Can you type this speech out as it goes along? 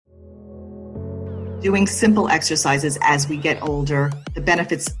doing simple exercises as we get older, the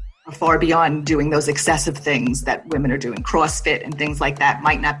benefits are far beyond doing those excessive things that women are doing. CrossFit and things like that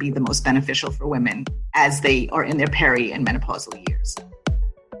might not be the most beneficial for women as they are in their peri and menopausal years.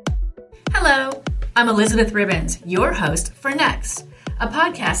 Hello, I'm Elizabeth Ribbons, your host for Next, a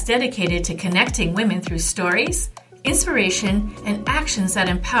podcast dedicated to connecting women through stories, inspiration, and actions that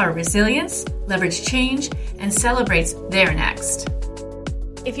empower resilience, leverage change, and celebrates their next.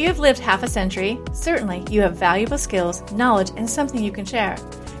 If you have lived half a century, certainly you have valuable skills, knowledge, and something you can share.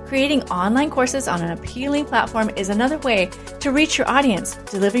 Creating online courses on an appealing platform is another way to reach your audience,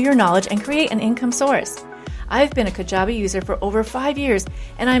 deliver your knowledge, and create an income source. I've been a Kajabi user for over 5 years,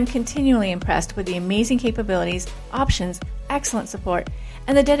 and I'm continually impressed with the amazing capabilities, options, excellent support,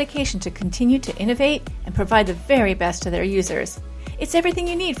 and the dedication to continue to innovate and provide the very best to their users. It's everything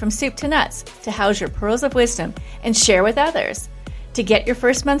you need from soup to nuts to house your pearls of wisdom and share with others. To get your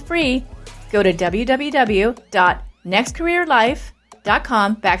first month free, go to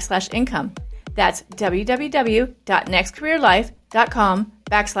www.nextcareerlife.com/income. That's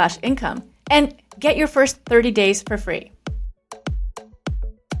www.nextcareerlife.com/income. And get your first 30 days for free.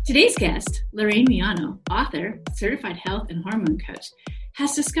 Today's guest, Lorraine Miano, author, certified health and hormone coach,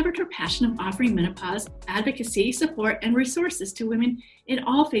 has discovered her passion of offering menopause advocacy, support, and resources to women in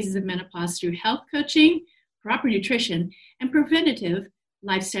all phases of menopause through health coaching, proper nutrition, and preventative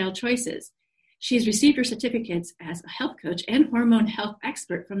lifestyle choices. She has received her certificates as a health coach and hormone health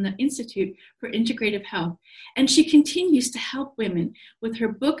expert from the Institute for Integrative Health, and she continues to help women with her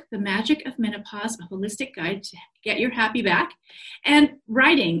book, The Magic of Menopause, a holistic guide to get your happy back, and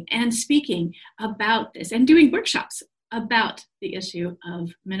writing and speaking about this and doing workshops about the issue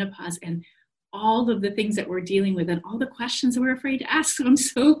of menopause and all of the things that we're dealing with and all the questions that we're afraid to ask. So I'm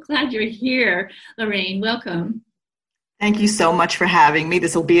so glad you're here, Lorraine. Welcome. Thank you so much for having me.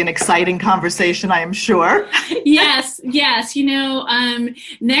 This will be an exciting conversation, I am sure. Yes. You know,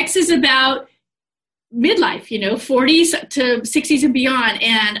 Next is about midlife, 40s to 60s and beyond.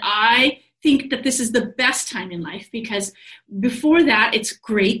 And I think that this is the best time in life because before that, it's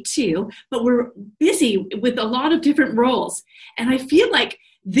great too, but we're busy with a lot of different roles. And I feel like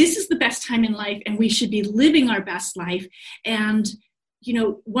this is the best time in life and we should be living our best life. And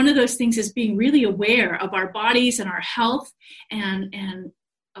one of those things is being really aware of our bodies and our health. And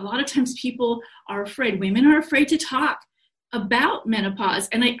a lot of times people are afraid, women are afraid to talk about menopause.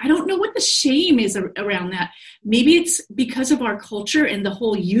 And I don't know what the shame is around that. Maybe it's because of our culture and the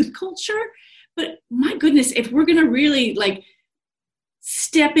whole youth culture. But my goodness, if we're going to really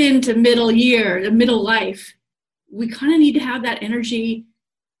step into middle life, we kind of need to have that energy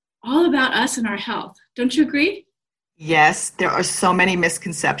all about us and our health. Don't you agree? Yes, there are so many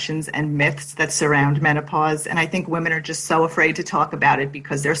misconceptions and myths that surround menopause, and I think women are just so afraid to talk about it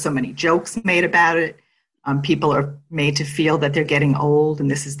because there's so many jokes made about it. People are made to feel that they're getting old and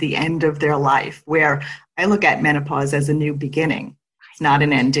this is the end of their life, where I look at menopause as a new beginning. It's not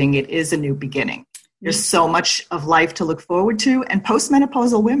an ending, it is a new beginning. There's so much of life to look forward to, and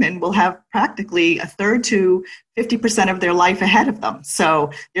postmenopausal women will have practically a third to 50% of their life ahead of them. So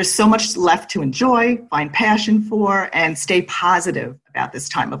there's so much left to enjoy, find passion for, and stay positive about this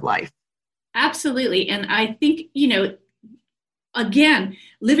time of life. Absolutely. And I think, again,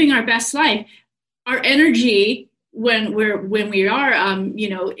 living our best life, our energy when we are,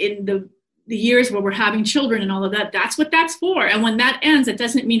 in the years where we're having children and all of that, that's what that's for. And when that ends, it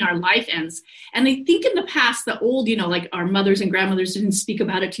doesn't mean our life ends. And I think in the past, the old, like our mothers and grandmothers didn't speak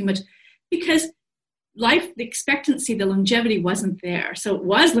about it too much because life, the expectancy, the longevity wasn't there. So it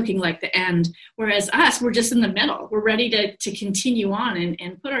was looking like the end. Whereas us, we're just in the middle. We're ready to continue on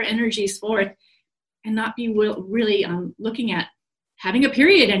and put our energies forth and not be really looking at having a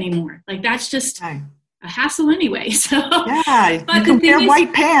period anymore. That's just... Right. A hassle anyway. So yeah, but you can wear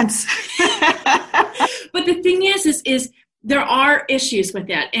white pants. But the thing is there are issues with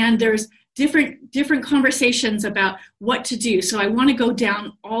that, and there's different conversations about what to do. So I want to go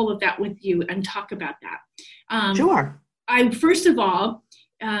down all of that with you and talk about that. Sure. First of all,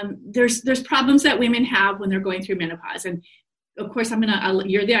 there's problems that women have when they're going through menopause, and of course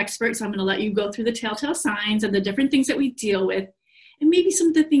you're the expert, so I'm gonna let you go through the telltale signs and the different things that we deal with. And maybe some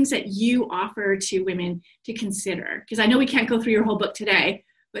of the things that you offer to women to consider. Because I know we can't go through your whole book today,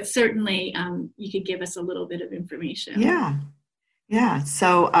 but certainly you could give us a little bit of information. Yeah.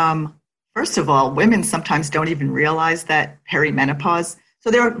 So first of all, women sometimes don't even realize that perimenopause.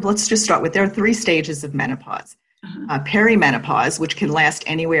 So let's just start with, there are 3 stages of menopause. Perimenopause, which can last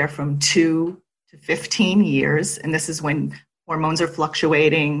anywhere from 2 to 15 years. And this is when hormones are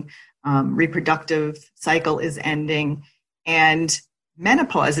fluctuating, reproductive cycle is ending. And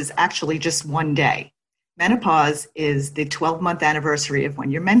menopause is actually just one day. Menopause is the 12-month anniversary of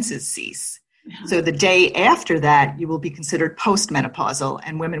when your menses cease. So the day after that, you will be considered postmenopausal,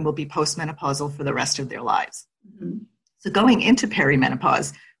 and women will be postmenopausal for the rest of their lives. Mm-hmm. So going into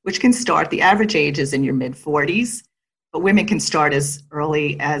perimenopause, which can start, the average age is in your mid-40s, but women can start as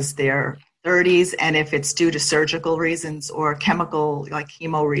early as their 30s, and if it's due to surgical reasons or chemical, like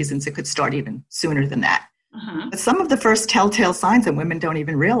chemo reasons, it could start even sooner than that. Uh-huh. But some of the first telltale signs, and women don't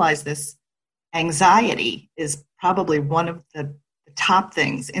even realize this, anxiety is probably one of the top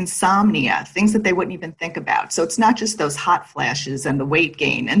things, insomnia, things that they wouldn't even think about. So it's not just those hot flashes and the weight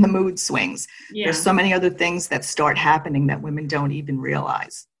gain and the mood swings. Yeah. There's so many other things that start happening that women don't even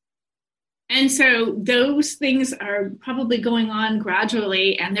realize. And so those things are probably going on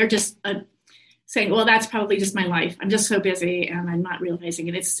gradually, and they're just saying, well, that's probably just my life. I'm just so busy and I'm not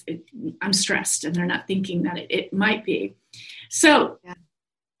realizing it. I'm stressed, and they're not thinking that it might be. So yeah.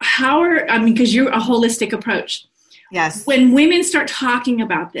 Because you're a holistic approach. Yes. When women start talking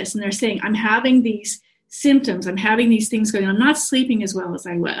about this and they're saying, I'm having these symptoms, I'm having these things going on, I'm not sleeping as well as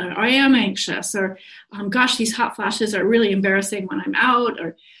I would, or I am anxious, or gosh, these hot flashes are really embarrassing when I'm out,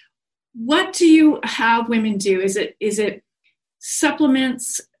 or what do you have women do? Is it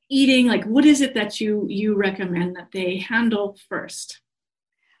supplements, eating? Like, what is it that you recommend that they handle first?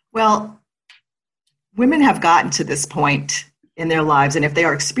 Well, women have gotten to this point in their lives, and if they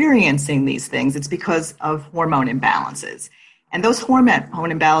are experiencing these things, it's because of hormone imbalances. And those hormone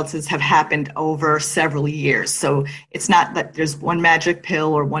imbalances have happened over several years. So it's not that there's one magic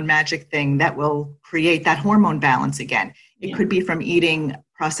pill or one magic thing that will create that hormone balance again. It could be from eating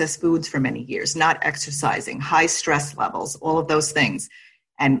processed foods for many years, not exercising, high stress levels, all of those things.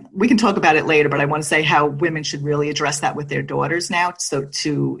 And we can talk about it later, but I want to say how women should really address that with their daughters now, so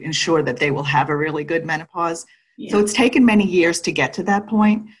to ensure that they will have a really good menopause. Yeah. So it's taken many years to get to that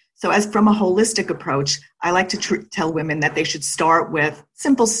point. So as from a holistic approach, I like to tell women that they should start with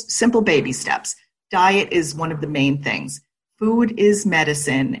simple baby steps. Diet is one of the main things. Food is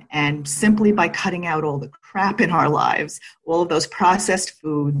medicine, and simply by cutting out all the crap in our lives, all of those processed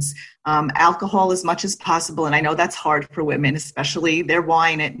foods, alcohol as much as possible, and I know that's hard for women, especially their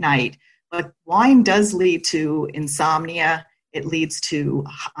wine at night, but wine does lead to insomnia. It leads to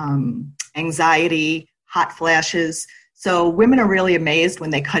anxiety, hot flashes. So women are really amazed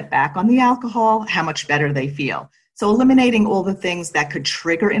when they cut back on the alcohol, how much better they feel. So eliminating all the things that could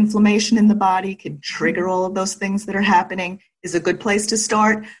trigger inflammation in the body, could trigger all of those things that are happening, is a good place to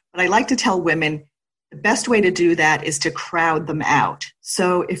start. But I like to tell women the best way to do that is to crowd them out.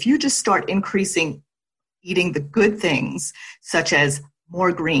 So if you just start increasing eating the good things, such as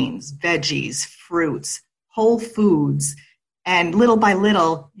more greens, veggies, fruits, whole foods, and little by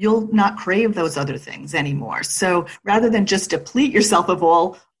little, you'll not crave those other things anymore. So rather than just deplete yourself of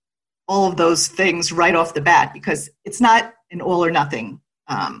all of those things right off the bat, because it's not an all or nothing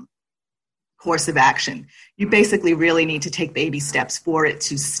course of action. You basically really need to take baby steps for it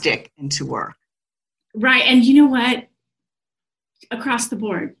to stick and to work. Right. And you know what? Across the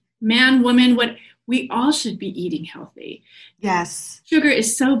board, man, woman, we all should be eating healthy. Yes. Sugar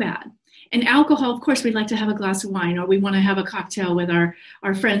is so bad. And alcohol, of course, we'd like to have a glass of wine, or we want to have a cocktail with our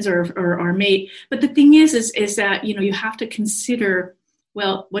friends or our mate. But the thing is that, you have to consider,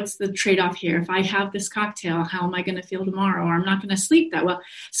 well, what's the trade-off here? If I have this cocktail, how am I going to feel tomorrow? Or I'm not going to sleep that well.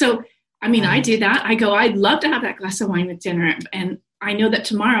 So, I do that. I go, I'd love to have that glass of wine with dinner. And I know that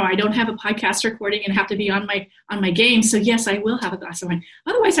tomorrow I don't have a podcast recording and have to be on my game. So yes, I will have a glass of wine.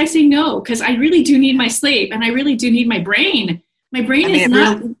 Otherwise I say no, because I really do need my sleep, and I really do need my brain. My brain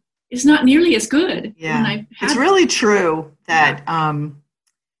is not nearly as good. Yeah, it's really true that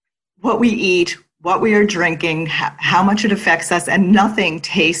what we eat, what we are drinking, how much it affects us, and nothing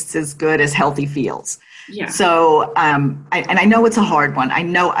tastes as good as healthy feels. Yeah. So, I know it's a hard one. I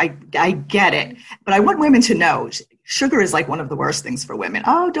know I get it, but I want women to know sugar is like one of the worst things for women.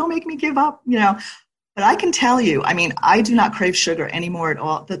 Oh, don't make me give up, But I can tell you, I do not crave sugar anymore at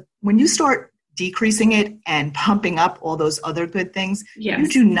all. But when you start decreasing it and pumping up all those other good things, yes, you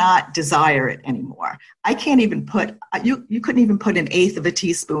do not desire it anymore. I can't even put, you couldn't even put 1/8 of a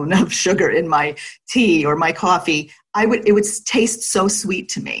teaspoon of sugar in my tea or my coffee. It would taste so sweet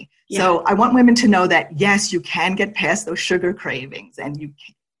to me. Yeah. So I want women to know that, yes, you can get past those sugar cravings, and you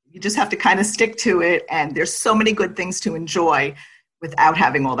just have to kind of stick to it. And there's so many good things to enjoy without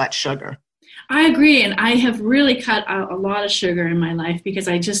having all that sugar. I agree. And I have really cut out a lot of sugar in my life because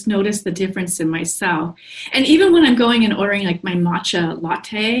I just noticed the difference in myself. And even when I'm going and ordering like my matcha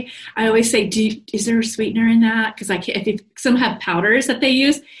latte, I always say, is there a sweetener in that? Because some have powders that they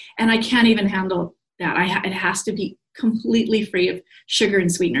use, and I can't even handle that. It has to be completely free of sugar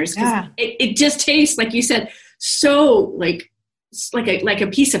and sweeteners. Yeah. It just tastes, like you said, so like a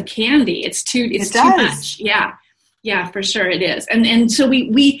piece of candy. It's too much. Yeah, for sure it is. And so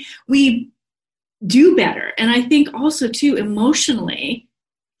we do better. And I think also too, emotionally,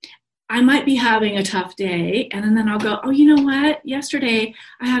 I might be having a tough day, and then I'll go, oh, you know what? Yesterday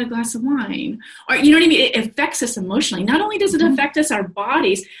I had a glass of wine. Or, you know what I mean? It affects us emotionally. Not only does it affect us, our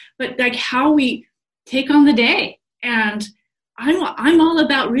bodies, but like how we take on the day. And I'm all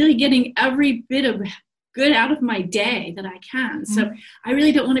about really getting every bit of good out of my day that I can. So I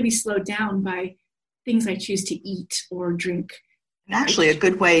really don't want to be slowed down by things I choose to eat or drink. And actually, a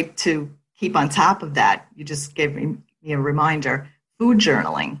good way to keep on top of that, you just gave me a reminder, food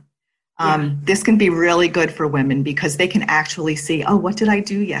journaling. This can be really good for women because they can actually see, oh, what did I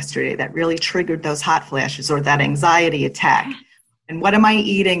do yesterday that really triggered those hot flashes or that anxiety attack? And what am I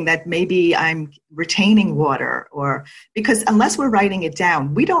eating that maybe I'm retaining water? Or because unless we're writing it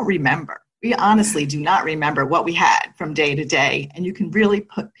down, we don't remember. We honestly do not remember what we had from day to day. And you can really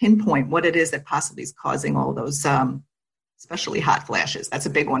pinpoint what it is that possibly is causing all those, especially hot flashes. That's a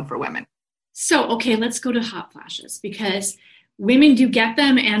big one for women. So, okay, let's go to hot flashes because women do get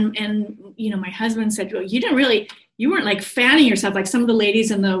them. And you know, my husband said, well, you weren't like fanning yourself like some of the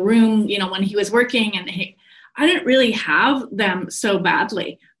ladies in the room, you know, when he was working, and I didn't really have them so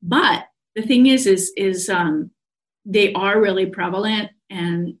badly. But the thing is they are really prevalent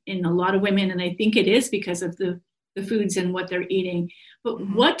and in a lot of women. And I think it is because of the foods and what they're eating. But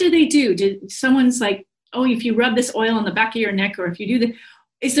what do they do? Did someone's like, oh, if you rub this oil on the back of your neck, or if you do this,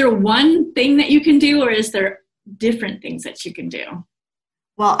 is there one thing that you can do, or is there different things that you can do?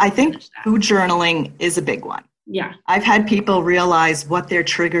 Well, I think food journaling is a big one. Yeah. I've had people realize what their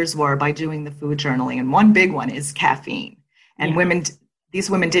triggers were by doing the food journaling. And one big one is caffeine. And these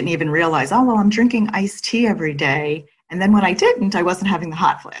women didn't even realize, oh, well, I'm drinking iced tea every day. And then when I didn't, I wasn't having the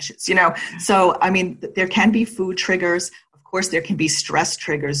hot flashes, you know? So, I mean, there can be food triggers. Of course, there can be stress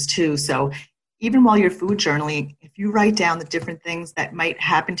triggers too. So even while you're food journaling, if you write down the different things that might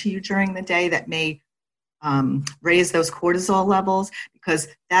happen to you during the day that may raise those cortisol levels, because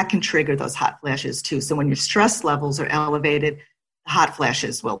that can trigger those hot flashes too. So when your stress levels are elevated, the hot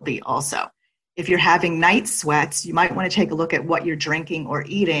flashes will be also. If you're having night sweats, you might want to take a look at what you're drinking or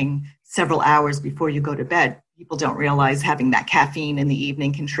eating several hours before you go to bed. People don't realize having that caffeine in the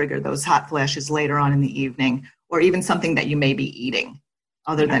evening can trigger those hot flashes later on in the evening, or even something that you may be eating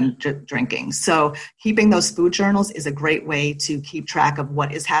other than drinking. So keeping those food journals is a great way to keep track of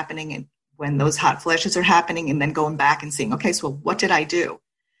what is happening and when those hot flashes are happening, and then going back and seeing, okay, so what did I do?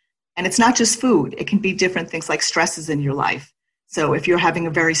 And it's not just food. It can be different things like stresses in your life. So if you're having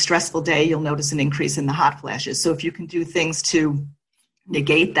a very stressful day, you'll notice an increase in the hot flashes. So if you can do things to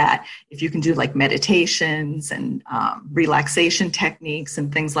negate that, if you can do like meditations and relaxation techniques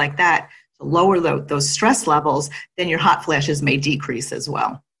and things like that to lower those stress levels, then your hot flashes may decrease as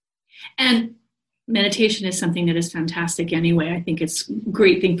well. And meditation is something that is fantastic anyway. I think it's a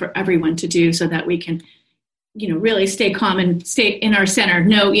great thing for everyone to do so that we can, you know, really stay calm and stay in our center,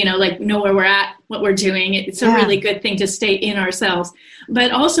 know where we're at, what we're doing. It's a really good thing to stay in ourselves,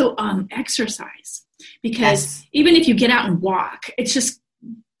 but also exercise, because even if you get out and walk, it's just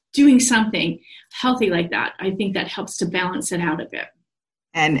doing something healthy like that. I think that helps to balance it out a bit.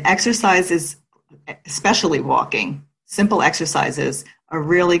 And exercises, especially walking, simple exercises are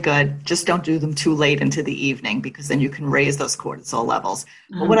really good. Just don't do them too late into the evening, because then you can raise those cortisol levels.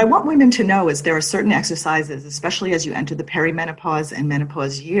 But what I want women to know is there are certain exercises, especially as you enter the perimenopause and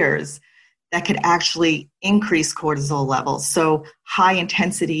menopause years, that could actually increase cortisol levels. So high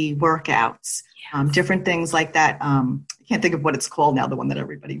intensity workouts, different things like that. I can't think of what it's called now, the one that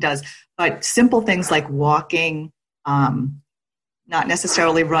everybody does, but simple things like walking, not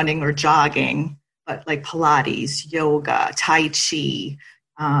necessarily running or jogging, but like Pilates, yoga, Tai Chi,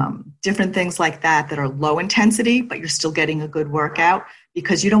 different things like that are low intensity, but you're still getting a good workout,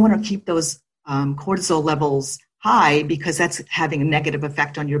 because you don't want to keep those cortisol levels high, because that's having a negative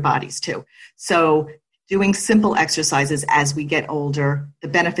effect on your bodies too. So doing simple exercises as we get older, the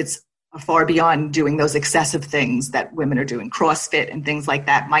benefits are far beyond doing those excessive things that women are doing. CrossFit and things like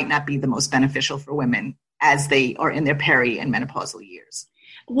that might not be the most beneficial for women as they are in their peri and menopausal years.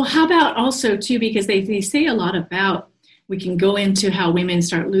 Well, how about also, too, because they say a lot about, we can go into how women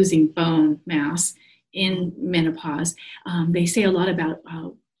start losing bone mass in menopause. They say a lot about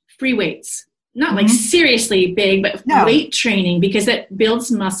free weights, not like seriously big, but weight training, because it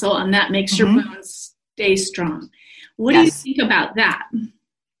builds muscle and that makes your bones stay strong. What do you think about that?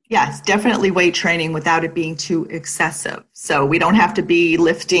 Yes, definitely weight training without it being too excessive. So we don't have to be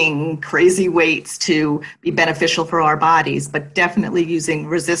lifting crazy weights to be beneficial for our bodies, but definitely using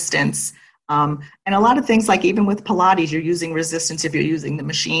resistance. And a lot of things, like even with Pilates, you're using resistance if you're using the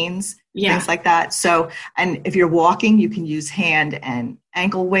machines, things like that. So, and if you're walking, you can use hand and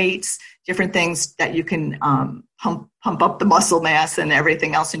ankle weights, different things that you can pump up the muscle mass and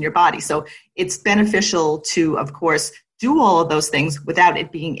everything else in your body. So it's beneficial to, of course, do all of those things without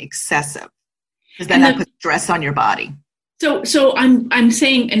it being excessive, because then that puts stress on your body. So I'm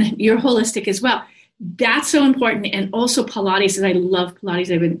saying, and you're holistic as well. That's so important. And also Pilates, and I love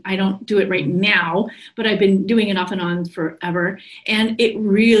Pilates. I don't do it right now, but I've been doing it off and on forever. And it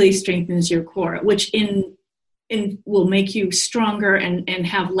really strengthens your core, which in will make you stronger and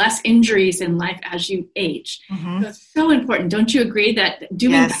have less injuries in life as you age. So it's so important. Don't you agree that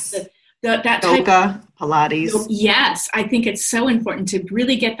doing that type yoga, Pilates? Yes, I think it's so important to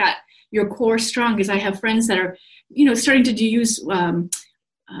really get your core strong, because I have friends that are, starting to use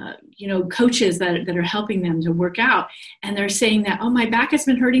coaches that are helping them to work out, and they're saying that, oh, my back has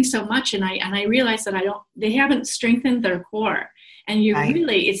been hurting so much, and I realized that they haven't strengthened their core. And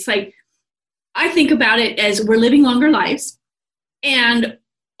really, it's like, I think about it as we're living longer lives, and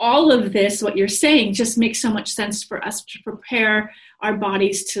all of this, what you're saying, just makes so much sense for us to prepare our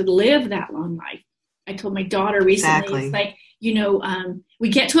bodies to live that long life. I told my daughter recently, it's like, we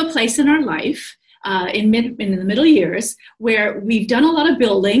get to a place in our life in the middle years where we've done a lot of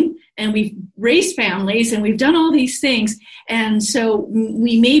building and we've raised families and we've done all these things. And so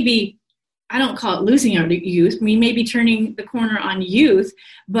we may be, I don't call it losing our youth, we may be turning the corner on youth,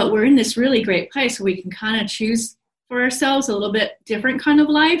 but we're in this really great place where we can kind of choose for ourselves a little bit different kind of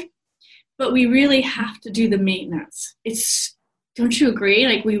life, but we really have to do the maintenance. Don't you agree?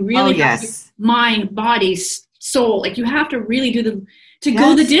 Like we really have to, mind, body, soul, like you have to really go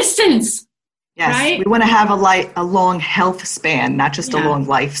the distance. Yes, right? We want to have a long health span, not just a long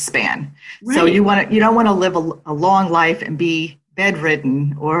lifespan. Right. So you don't want to live a long life and be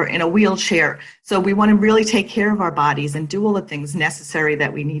bedridden or in a wheelchair. So we want to really take care of our bodies and do all the things necessary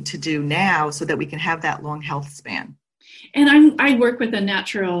that we need to do now so that we can have that long health span. And I work with a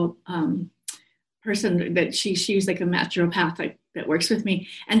natural person that she's like a naturopath that works with me.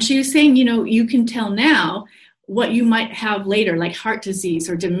 And she was saying, you can tell now what you might have later, like heart disease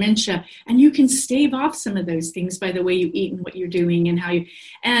or dementia, and you can stave off some of those things by the way you eat and what you're doing and how you,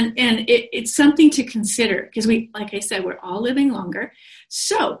 and it's something to consider, because like I said, we're all living longer.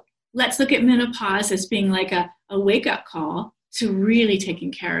 So let's look at menopause as being like a wake-up call to really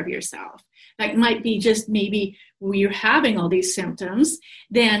taking care of yourself. That might be just maybe you're having all these symptoms,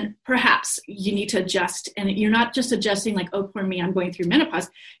 then perhaps you need to adjust. And you're not just adjusting like, oh, poor me, I'm going through menopause.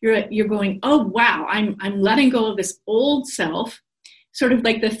 You're going, oh, wow, I'm letting go of this old self, sort of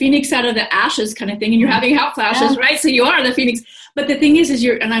like the phoenix out of the ashes kind of thing. And you're having hot flashes, right? So you are the phoenix. But the thing is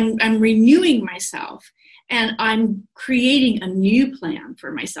I'm renewing myself. And I'm creating a new plan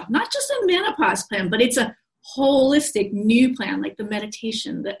for myself, not just a menopause plan, but it's a holistic new plan, like the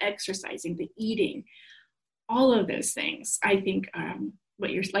meditation, the exercising, the eating, all of those things. I think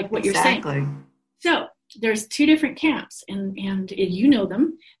what you're saying. So there's two different camps, and you know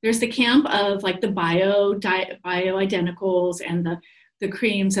them. There's the camp of like the bioidenticals and the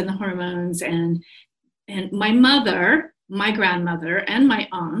creams and the hormones, and my mother, my grandmother, and my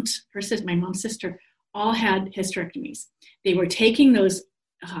aunt, my mom's sister, all had hysterectomies. They were taking those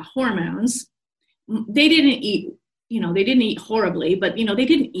hormones. They didn't eat, they didn't eat horribly, but, they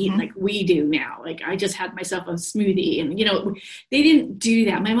didn't eat like we do now. Like I just had myself a smoothie and, they didn't do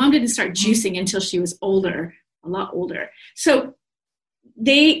that. My mom didn't start juicing until she was older, a lot older. So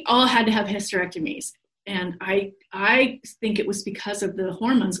they all had to have hysterectomies. And I think it was because of the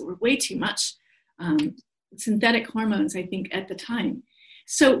hormones that were way too much, synthetic hormones, I think, at the time.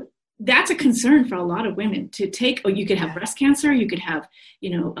 So that's a concern for a lot of women to take. You could have breast cancer, you could have,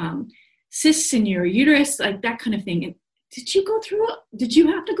 cysts in your uterus, like that kind of thing. And did you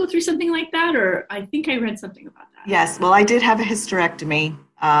have to go through something like that? Or I think I read something about that. Yes. Well, I did have a hysterectomy.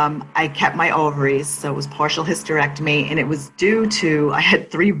 I kept my ovaries, so it was partial hysterectomy, and it was due to, I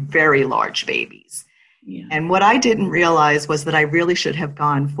had 3 very large babies. Yeah. And what I didn't realize was that I really should have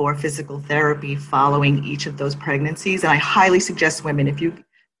gone for physical therapy following each of those pregnancies. And I highly suggest women,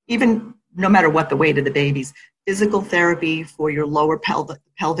 no matter what the weight of the babies, physical therapy for your lower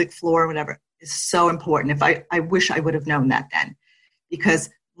pelvic floor, whatever, is so important. I wish I would have known that then, because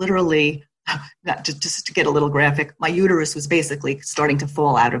literally, just to get a little graphic, my uterus was basically starting to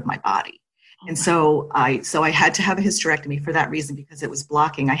fall out of my body. And so I had to have a hysterectomy for that reason, because it was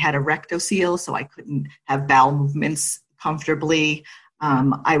blocking. I had a rectocele, so I couldn't have bowel movements comfortably.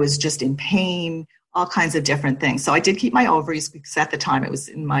 I was just in pain, all kinds of different things. So I did keep my ovaries because at the time it was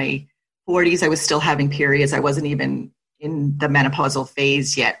in my 40s. I was still having periods. I wasn't even in the menopausal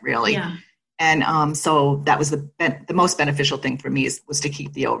phase yet, really. Yeah. And so that was the most beneficial thing for me was to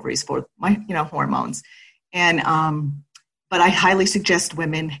keep the ovaries for my, hormones. And but I highly suggest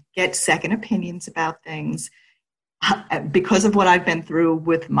women get second opinions about things. Because of what I've been through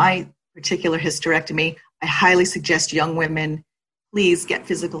with my particular hysterectomy, I highly suggest young women please get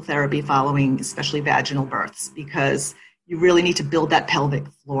physical therapy following, especially vaginal births, because you really need to build that pelvic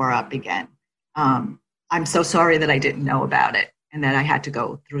floor up again. I'm so sorry that I didn't know about it and that I had to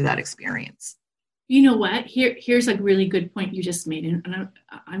go through that experience. You know what? Here's a really good point you just made. And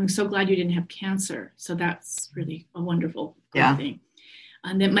I'm so glad you didn't have cancer. So that's really a wonderful thing.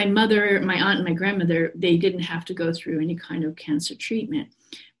 And that my mother, my aunt, and my grandmother, they didn't have to go through any kind of cancer treatment.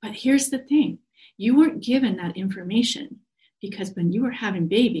 But here's the thing. You weren't given that information because when you were having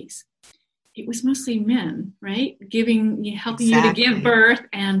babies, it was mostly men, right? Helping you to give birth,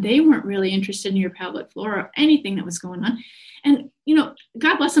 and they weren't really interested in your pelvic floor or anything that was going on. And,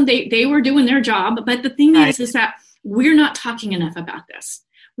 God bless them, they were doing their job. But the thing is that we're not talking enough about this.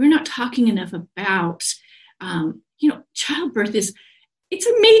 We're not talking enough about, childbirth it's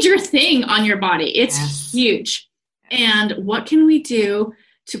a major thing on your body. It's huge. And what can we do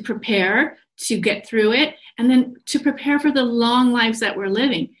to prepare to get through it and then to prepare for the long lives that we're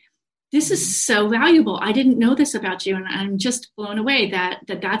living? This is so valuable. I didn't know this about you, and I'm just blown away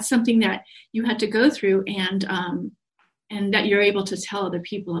that's something that you had to go through and that you're able to tell other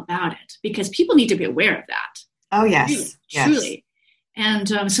people about it, because people need to be aware of that. Oh, yes. Truly. And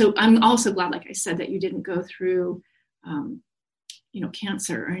so I'm also glad, like I said, that you didn't go through,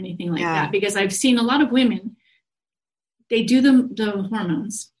 cancer or anything like that, because I've seen a lot of women, they do the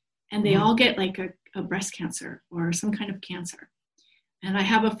hormones and they all get like a breast cancer or some kind of cancer. And I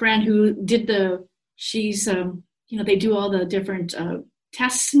have a friend who did they do all the different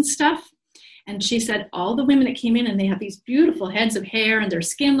tests and stuff. And she said all the women that came in and they have these beautiful heads of hair and their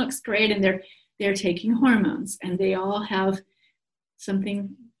skin looks great and they're taking hormones and they all have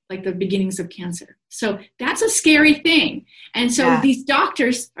something like the beginnings of cancer. So that's a scary thing. And so these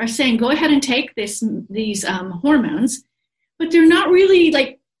doctors are saying, go ahead and take these hormones, but they're not really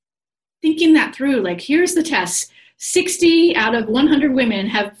like thinking that through. Like, here's the test. 60 out of 100 women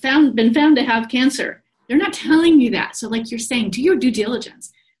have been found to have cancer. They're not telling you that. So like you're saying, do your due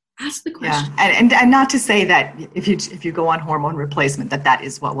diligence. Ask the question. Yeah, and not to say that if you go on hormone replacement, that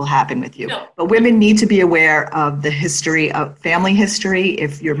is what will happen with you. No. But women need to be aware of the history of family history.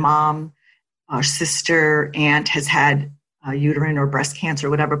 If your mom or sister, aunt has had uterine or breast cancer or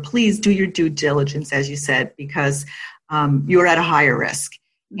whatever, please do your due diligence, as you said, because you're at a higher risk.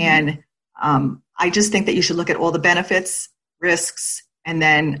 Mm-hmm. And I just think that you should look at all the benefits, risks, and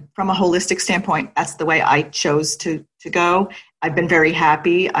then from a holistic standpoint, that's the way I chose to go. I've been very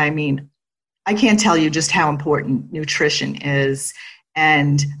happy. I mean, I can't tell you just how important nutrition is.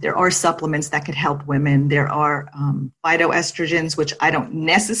 And there are supplements that could help women. There are phytoestrogens, which I don't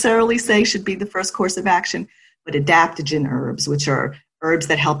necessarily say should be the first course of action, but adaptogen herbs, which are herbs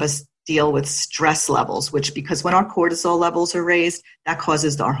that help us deal with stress levels, because when our cortisol levels are raised, that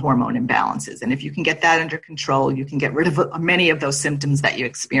causes our hormone imbalances. And if you can get that under control, you can get rid of many of those symptoms that you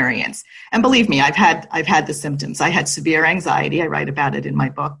experience. And believe me, I've had the symptoms. I had severe anxiety. I write about it in my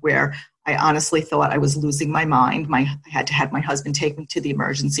book, where I honestly thought I was losing my mind. I had to have my husband take me to the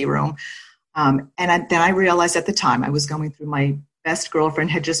emergency room. Then I realized at the time I was going through, my best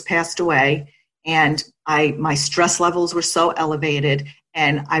girlfriend had just passed away, and my stress levels were so elevated,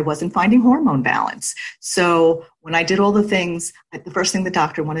 and I wasn't finding hormone balance. So when I did all the things, the first thing the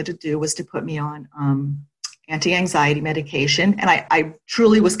doctor wanted to do was to put me on anti-anxiety medication. And I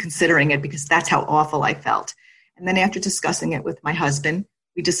truly was considering it because that's how awful I felt. And then after discussing it with my husband,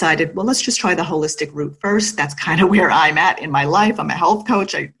 we decided, well, let's just try the holistic route first. That's kind of where I'm at in my life. I'm a health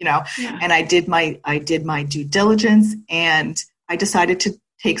coach, and I did my due diligence, and I decided to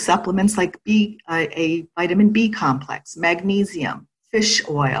take supplements like a vitamin B complex, magnesium, fish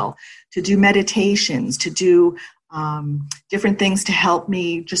oil, to do meditations, to do different things to help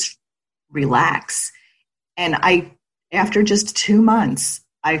me just relax. And after just 2 months,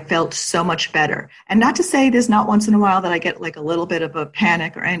 I felt so much better. And not to say there's not once in a while that I get like a little bit of a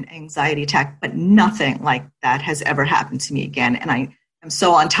panic or an anxiety attack, but nothing like that has ever happened to me again. And I am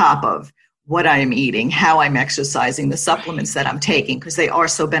so on top of what I'm eating, how I'm exercising, the supplements that I'm taking, because they are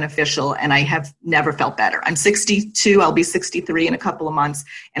so beneficial, and I have never felt better. I'm 62, I'll be 63 in a couple of months,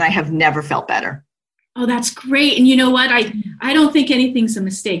 and I have never felt better. Oh, that's great. And you know what? I don't think anything's a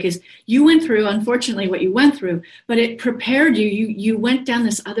mistake. Is you went through, unfortunately, what you went through, but it prepared you. You went down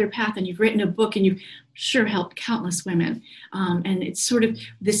this other path, and you've written a book, and you've sure helped countless women. And it's sort of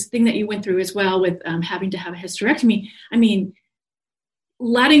this thing that you went through as well with having to have a hysterectomy. I mean,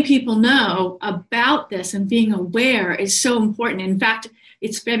 letting people know about this and being aware is so important. In fact,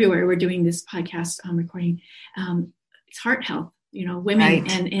 it's February. We're doing this podcast recording. It's heart health. You know, women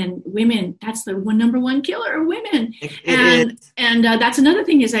right. and women, that's the number one killer of women. And that's another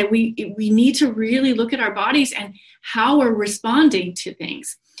thing is that we need to really look at our bodies and how we're responding to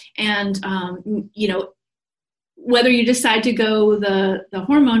things. And, you know, whether you decide to go the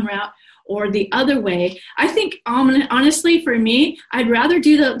hormone route or the other way, I think honestly for me, I'd rather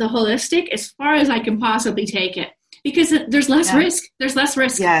do the holistic as far as I can possibly take it, because there's less risk. There's less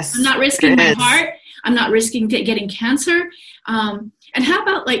risk. Yes, I'm not risking my heart. I'm not risking getting cancer. And how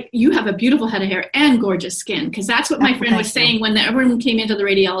about, like, you have a beautiful head of hair and gorgeous skin? Because that's what my friend was saying when everyone came into the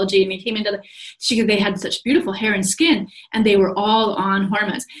radiology and they came into they had such beautiful hair and skin, and they were all on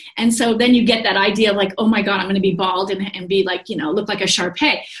hormones. And so then you get that idea of like, oh my God, I'm going to be bald and be like, you know, look like a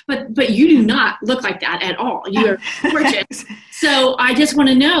Shar-Pei. But you do not look like that at all. You are gorgeous. So I just want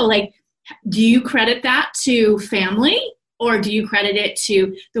to know, like, do you credit that to family? Or do you credit it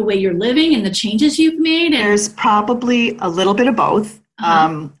to the way you're living and the changes you've made? There's probably a little bit of both.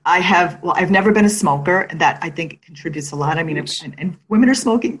 I've never been a smoker. That I think contributes a lot. I mean, and women are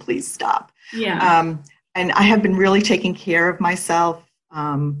smoking, please stop. Yeah. And I have been really taking care of myself.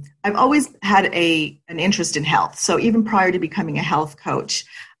 I've always had an interest in health. So even prior to becoming a health coach,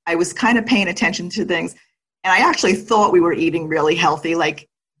 I was kind of paying attention to things. And I actually thought we were eating really healthy, like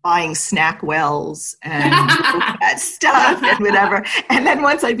buying SnackWells and that stuff and whatever. And then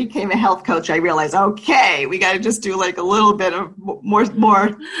once I became a health coach, I realized, okay, we got to just do like a little bit of more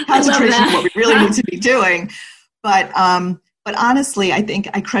concentration of what we really need to be doing. But honestly, I think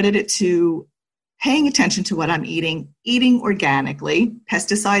I credit it to paying attention to what I'm eating organically.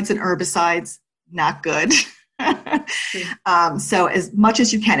 Pesticides and herbicides, not good. So as much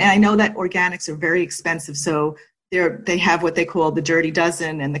as you can, and I know that organics are very expensive, so they have what they call the Dirty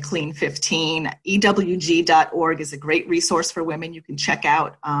Dozen and the Clean 15. EWG.org is a great resource for women you can check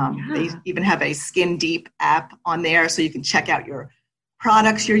out. They even have a Skin Deep app on there, so you can check out your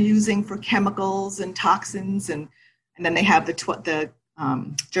products you're using for chemicals and toxins. And then they have the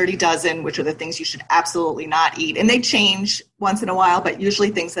Dirty Dozen, which are the things you should absolutely not eat. And they change once in a while, but usually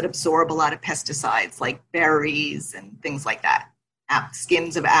things that absorb a lot of pesticides, like berries and things like that,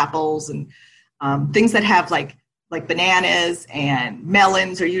 skins of apples and things that have like bananas and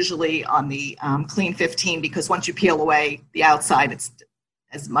melons are usually on the Clean 15, because once you peel away the outside, it's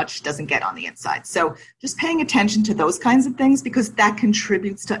as much doesn't get on the inside. So just paying attention to those kinds of things, because that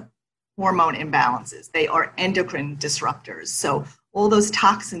contributes to hormone imbalances. They are endocrine disruptors. So all those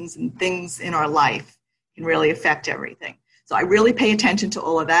toxins and things in our life can really affect everything. So I really pay attention to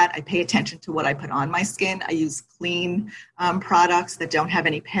all of that. I pay attention to what I put on my skin. I use clean products that don't have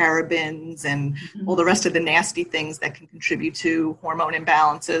any parabens and all the rest of the nasty things that can contribute to hormone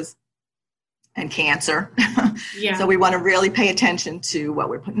imbalances and cancer. Yeah. So we want to really pay attention to what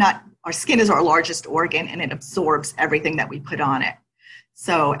we're putting. Our skin is our largest organ, and it absorbs everything that we put on it.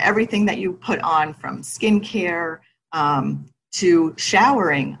 So everything that you put on, from skincare to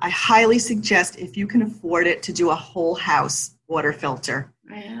showering, I highly suggest, if you can afford it, to do a whole house water filter.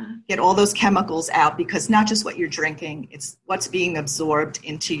 Yeah. Get all those chemicals out, because not just what you're drinking, it's what's being absorbed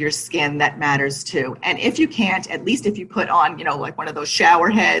into your skin that matters too. And if you can't, at least if you put on, like one of those shower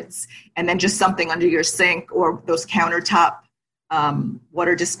heads and then just something under your sink, or those countertop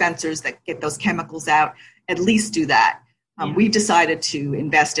water dispensers that get those chemicals out, at least do that. We've decided to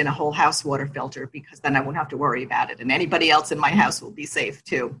invest in a whole house water filter, because then I won't have to worry about it. And anybody else in my house will be safe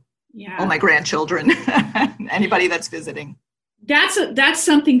too. Yeah. All my grandchildren, anybody that's visiting. That's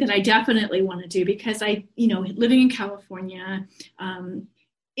something that I definitely want to do, because living in California,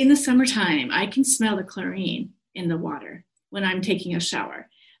 in the summertime, I can smell the chlorine in the water when I'm taking a shower.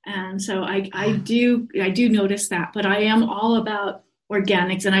 And so I do notice that, but I am all about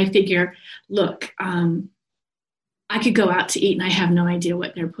organics. And I figure, look, I could go out to eat and I have no idea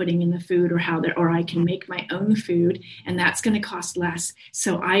what they're putting in the food, or I can make my own food, and that's going to cost less.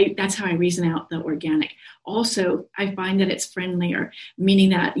 So that's how I reason out the organic. Also, I find that it's friendlier,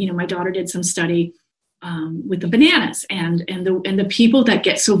 meaning that, my daughter did some study with the bananas and the people that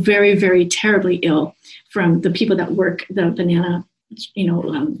get so very, very terribly ill from the people that work the banana,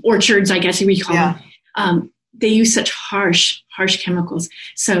 orchards, I guess we call them. they use such harsh chemicals.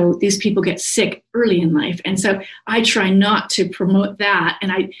 So these people get sick early in life. And so I try not to promote that.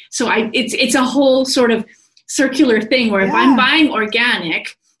 And it's a whole sort of circular thing where if I'm buying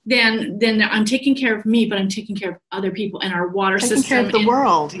organic, then I'm taking care of me, but I'm taking care of other people and our water system. Taking care of the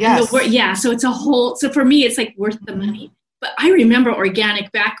world, yes. So it's so for me, it's like worth the money. But I remember organic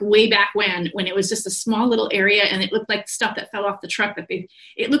way back when it was just a small little area and it looked like stuff that fell off the truck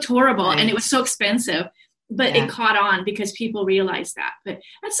it looked horrible and it was so expensive, but it caught on because people realized that. But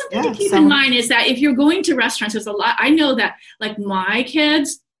that's something to keep in mind is that if you're going to restaurants, there's a lot, I know that like my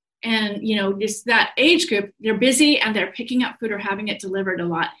kids and, just that age group, they're busy and they're picking up food or having it delivered a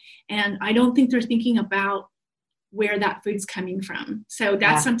lot. And I don't think they're thinking about where that food's coming from. So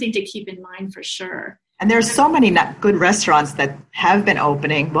that's something to keep in mind for sure. And there's so many good restaurants that have been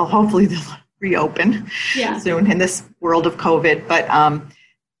opening. Well, hopefully they'll reopen soon in this world of COVID. But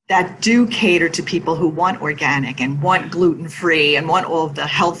that do cater to people who want organic and want gluten-free and want all of the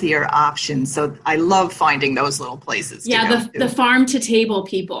healthier options. So I love finding those little places. Yeah, the farm to table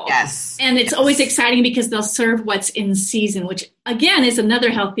people. Yes. And it's always exciting because they'll serve what's in season, which again is another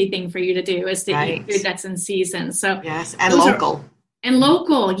healthy thing for you to do is to eat food that's in season. So yes, and local. And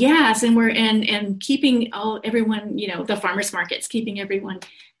local, yes, and we're and keeping everyone, the farmers markets, keeping everyone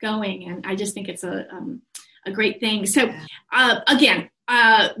going, and I just think it's a great thing. So again,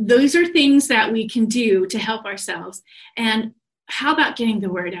 those are things that we can do to help ourselves. And how about getting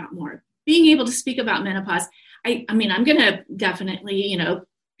the word out more? Being able to speak about menopause. I mean, I'm going to definitely,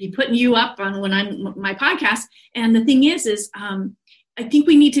 be putting you up on when I'm my podcast. And the thing is I think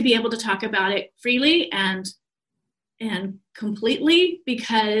we need to be able to talk about it freely and completely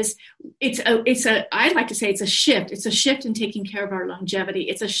because I'd like to say it's a shift. It's a shift in taking care of our longevity.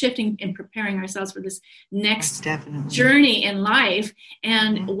 It's a shift in preparing ourselves for this next journey in life.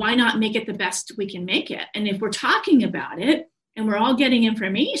 And why not make it the best we can make it? And if we're talking about it and we're all getting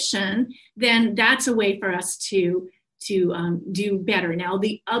information, then that's a way for us to do better. Now,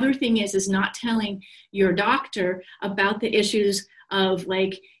 the other thing is not telling your doctor about the issues of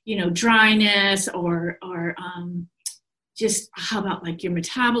dryness or just how about like your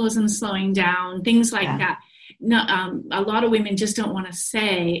metabolism slowing down, things like that. No, a lot of women just don't want to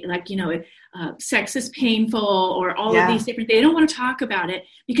say sex is painful or all of these different, they don't want to talk about it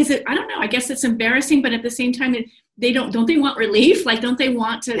because I don't know, I guess it's embarrassing, but at the same time, don't they want relief? Like, don't they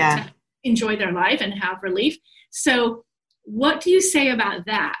want to enjoy their life and have relief? So what do you say about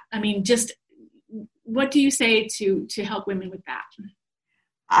that? I mean, just what do you say to help women with that?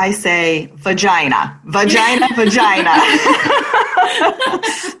 I say vagina.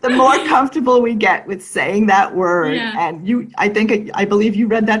 The more comfortable we get with saying that word, and I believe you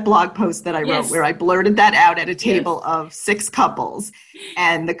read that blog post that I wrote where I blurted that out at a table of 6 couples,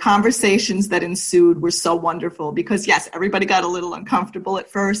 and the conversations that ensued were so wonderful because everybody got a little uncomfortable at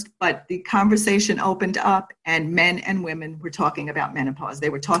first, but the conversation opened up and men and women were talking about menopause. They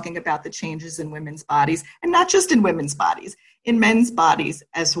were talking about the changes in women's bodies, and not just in women's bodies, in men's bodies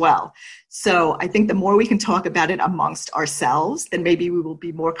as well. So I think the more we can talk about it amongst ourselves, then maybe we will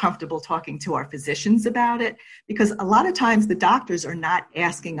be more comfortable talking to our physicians about it, because a lot of times the doctors are not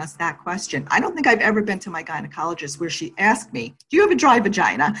asking us that question. I don't think I've ever been to my gynecologist where she asked me, do you have a dry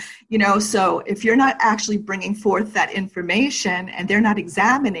vagina? So if you're not actually bringing forth that information and they're not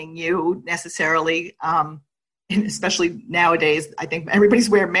examining you necessarily, especially nowadays, I think everybody's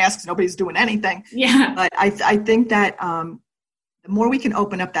wearing masks, nobody's doing anything. Yeah. But I think that the more we can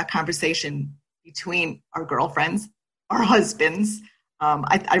open up that conversation between our girlfriends, our husbands.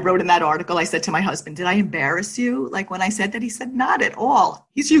 I wrote in that article, I said to my husband, did I embarrass you? Like when I said that, he said, not at all.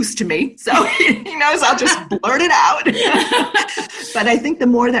 He's used to me. So he knows I'll just blurt it out. But I think the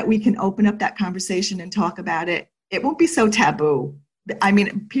more that we can open up that conversation and talk about it, it won't be so taboo. I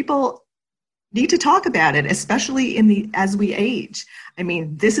mean, people need to talk about it, especially as we age. I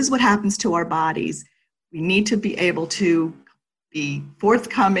mean, this is what happens to our bodies. We need to be able to be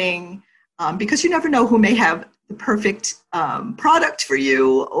forthcoming because you never know who may have the perfect product for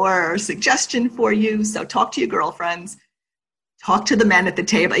you or suggestion for you. So talk to your girlfriends, talk to the men at the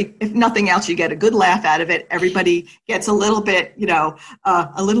table. If nothing else, you get a good laugh out of it. Everybody gets a little bit,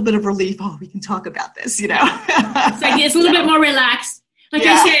 a little bit of relief. Oh, we can talk about this, It's a little bit more relaxed. Like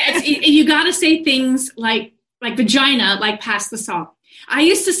I said, you got to say things like vagina, like pass the salt. I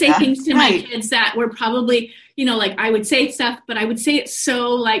used to say things to my kids that were probably, like I would say stuff, but I would say it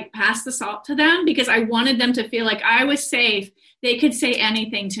so like pass the salt to them because I wanted them to feel like I was safe. They could say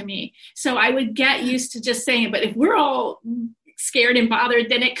anything to me. So I would get used to just saying it. But if we're all scared and bothered,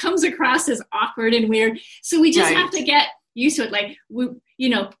 then it comes across as awkward and weird. So we just have to get used to it. Like,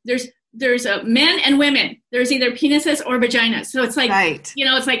 there's there's a men and women. There's either penises or vaginas. So it's like, right.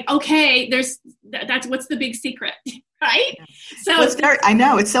 It's like, okay, that's what's the big secret, right? Yeah. So well, I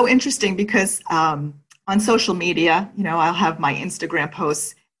know it's so interesting because on social media, I'll have my Instagram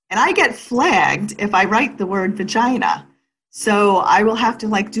posts and I get flagged if I write the word vagina. So I will have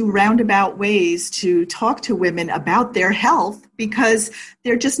to do roundabout ways to talk to women about their health because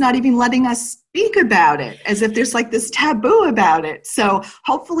they're just not even letting us speak about it, as if there's this taboo about it. So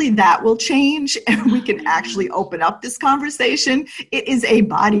hopefully that will change and we can actually open up this conversation. It is a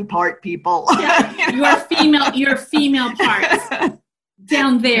body part, people. Yeah, your female parts.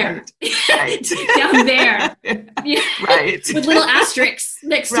 Down there. Right. Down there. Yeah. Right. With little asterisks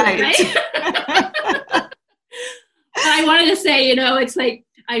next to it, right? I wanted to say, it's like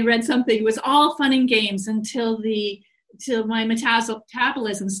I read something. It was all fun and games until my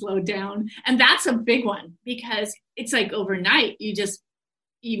metabolism slowed down. And that's a big one because it's like overnight, you just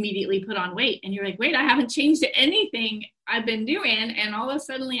immediately put on weight and you're like, wait, I haven't changed anything I've been doing. And all of a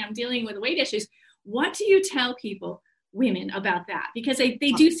sudden I'm dealing with weight issues. What do you tell people, women, about that? Because they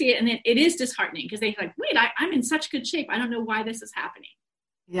do see it and it is disheartening because they're like, wait, I'm in such good shape. I don't know why this is happening.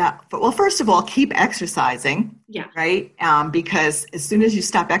 Yeah. Well, first of all, keep exercising. Yeah. Right. Because as soon as you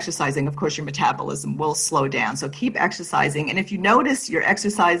stop exercising, of course, your metabolism will slow down. So keep exercising. And if you notice you're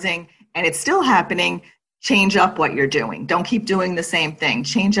exercising and it's still happening, change up what you're doing. Don't keep doing the same thing.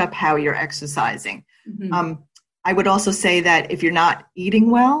 Change up how you're exercising. Mm-hmm. I would also say that if you're not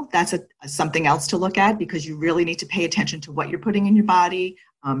eating well, that's something else to look at because you really need to pay attention to what you're putting in your body,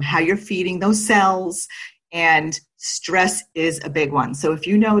 how you're feeding those cells. And stress is a big one. So if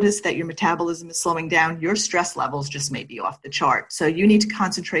you notice that your metabolism is slowing down, your stress levels just may be off the chart. So you need to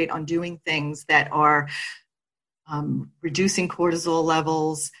concentrate on doing things that are reducing cortisol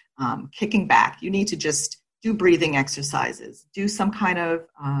levels, kicking back. You need to just do breathing exercises, do some kind of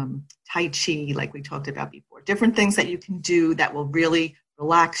Tai Chi like we talked about before, different things that you can do that will really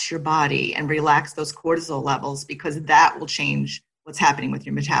relax your body and relax those cortisol levels because that will change what's happening with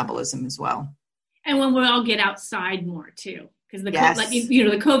your metabolism as well. And when we all get outside more too, because the yes. the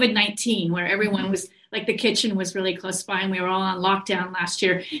COVID-19, where everyone was like the kitchen was really close by, and we were all on lockdown last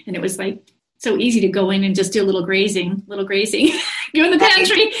year, and it was like so easy to go in and just do a little grazing, go in the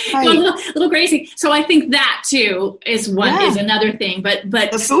pantry, right. Go a little grazing. So I think that too is another thing. But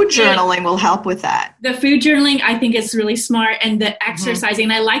the food journaling will help with that. The food journaling I think is really smart, and the exercising.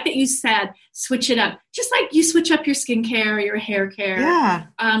 And I like that you said switch it up, just like you switch up your skincare or your hair care. Yeah,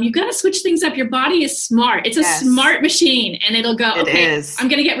 you've got to switch things up. Your body is smart. It's a smart machine, and it'll go. It okay, is. I'm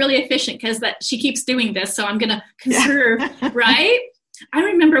going to get really efficient because that she keeps doing this, so I'm going to conserve, right? I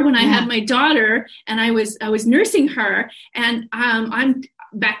remember when I had my daughter and I was nursing her, and I'm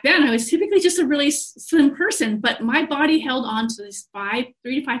back then I was typically just a really slim person, but my body held on to this 3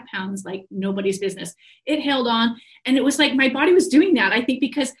 to 5 pounds like nobody's business. It held on, and it was like my body was doing that, I think,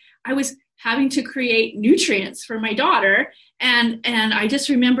 because I was having to create nutrients for my daughter, and I just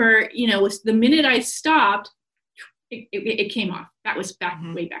remember, the minute I stopped, it came off. That was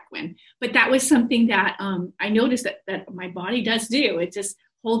way back when. But that was something that I noticed that my body does do. It just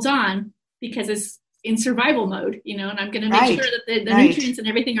holds on because it's in survival mode, and I'm going to make sure that the nutrients and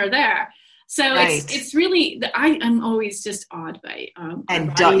everything are there. So it's really, I'm always just awed by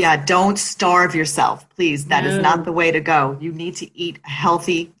and don't starve yourself, please. That is not the way to go. You need to eat a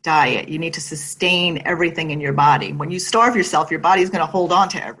healthy diet. You need to sustain everything in your body. When you starve yourself, your body is going to hold on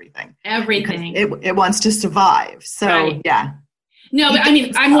to everything. Everything. It wants to survive. So No, but I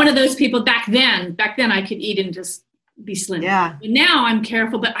mean, I'm one of those people back then I could eat and just be slim. Yeah. But now I'm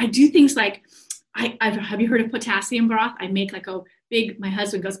careful, but I do things like, have you heard of potassium broth? I make like a big, my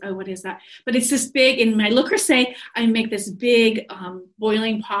husband goes, oh, what is that? But it's this big, in my Le Creuset, I make this big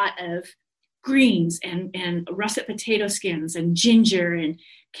boiling pot of greens and russet potato skins and ginger and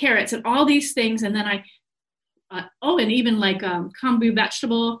carrots and all these things. And then and even like kombu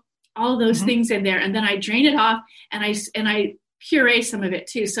vegetable, all of those things in there. And then I drain it off and I puree some of it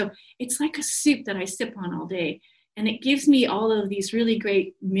too. So it's like a soup that I sip on all day. And it gives me all of these really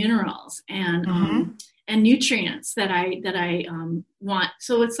great minerals and nutrients that I want.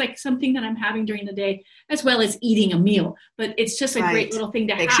 So it's like something that I'm having during the day, as well as eating a meal. But it's just a great little thing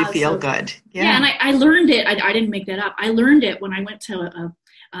to Makes have. Makes you feel good. Yeah, and I learned it. I didn't make that up. I learned it when I went to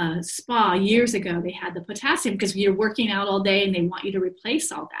a spa years ago. They had the potassium because you're working out all day and they want you to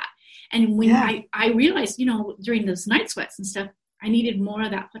replace all that. And when I realized, during those night sweats and stuff, I needed more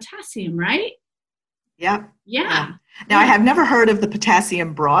of that potassium, right? Yeah. Now, I have never heard of the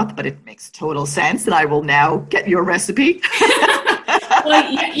potassium broth, but it makes total sense, and I will now get your recipe.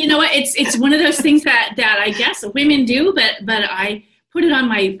 Well, you know what? It's one of those things that I guess women do, but put it on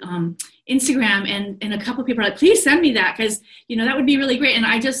my Instagram, and a couple of people are like, please send me that, because that would be really great. And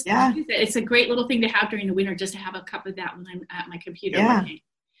I just use it. It's a great little thing to have during the winter, just to have a cup of that when I'm at my computer working.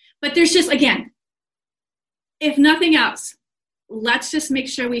 But there's just, again, if nothing else, let's just make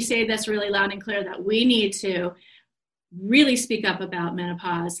sure we say this really loud and clear, that we need to really speak up about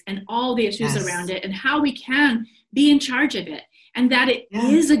menopause and all the issues around it, and how we can be in charge of it. And that it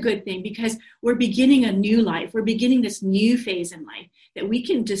is a good thing, because we're beginning a new life. We're beginning this new phase in life that we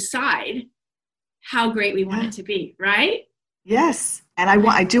can decide how great we want it to be, right? Yes. And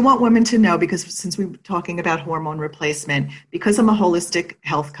I do want women to know, because since we're talking about hormone replacement, because I'm a holistic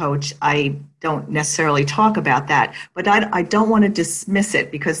health coach, I don't necessarily talk about that. But I don't want to dismiss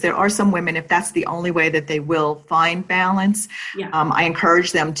it, because there are some women, if that's the only way that they will find balance, I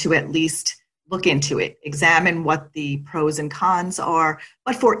encourage them to at least look into it, examine what the pros and cons are.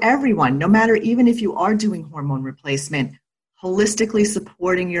 But for everyone, no matter, even if you are doing hormone replacement, holistically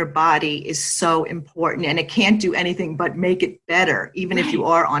supporting your body is so important, and it can't do anything but make it better, even if you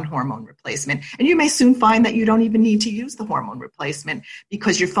are on hormone replacement. And you may soon find that you don't even need to use the hormone replacement,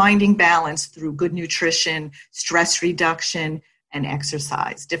 because you're finding balance through good nutrition, stress reduction, and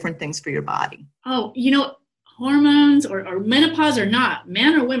exercise, different things for your body. Oh, hormones or menopause or not,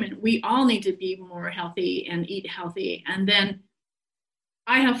 men or women, we all need to be more healthy and eat healthy. And then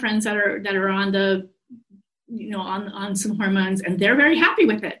I have friends that are on the, on some hormones, and they're very happy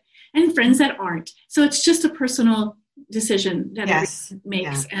with it, and friends that aren't. So it's just a personal decision that everyone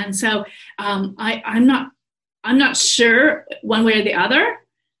makes. Yeah. And so I'm not sure one way or the other,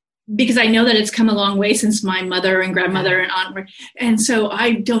 because I know that it's come a long way since my mother and grandmother and aunt. And so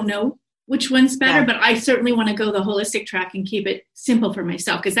I don't know which one's better, but I certainly want to go the holistic track and keep it simple for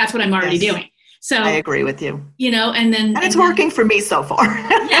myself, because that's what I'm already doing. So I agree with you. And it's working for me so far.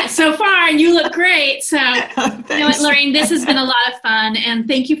 So far, and you look great. So you know what, Lorraine, this has been a lot of fun, and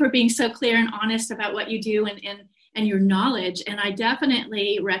thank you for being so clear and honest about what you do and your knowledge. And I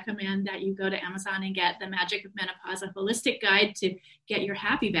definitely recommend that you go to Amazon and get The Magic of Menopause, a holistic guide to get your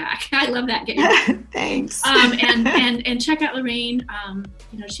happy back. I love that. Thanks. And check out Lorraine.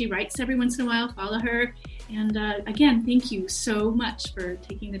 She writes every once in a while. Follow her. And again, thank you so much for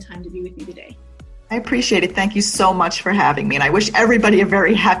taking the time to be with me today. I appreciate it. Thank you so much for having me. And I wish everybody a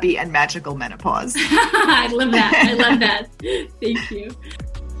very happy and magical menopause. I love that. Thank you.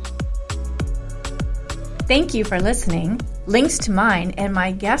 Thank you for listening. Links to mine and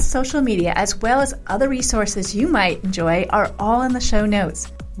my guest social media, as well as other resources you might enjoy, are all in the show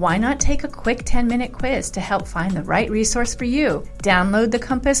notes. Why not take a quick 10-minute quiz to help find the right resource for you? Download the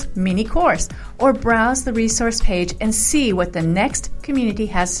Compass mini course or browse the resource page and see what the Next community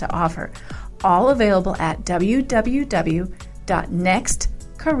has to offer. All available at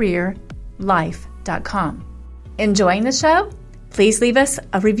www.nextcareerlife.com. Enjoying the show? Please leave us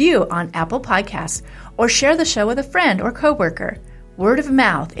a review on Apple Podcasts or share the show with a friend or coworker. Word of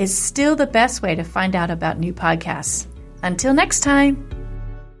mouth is still the best way to find out about new podcasts. Until next time.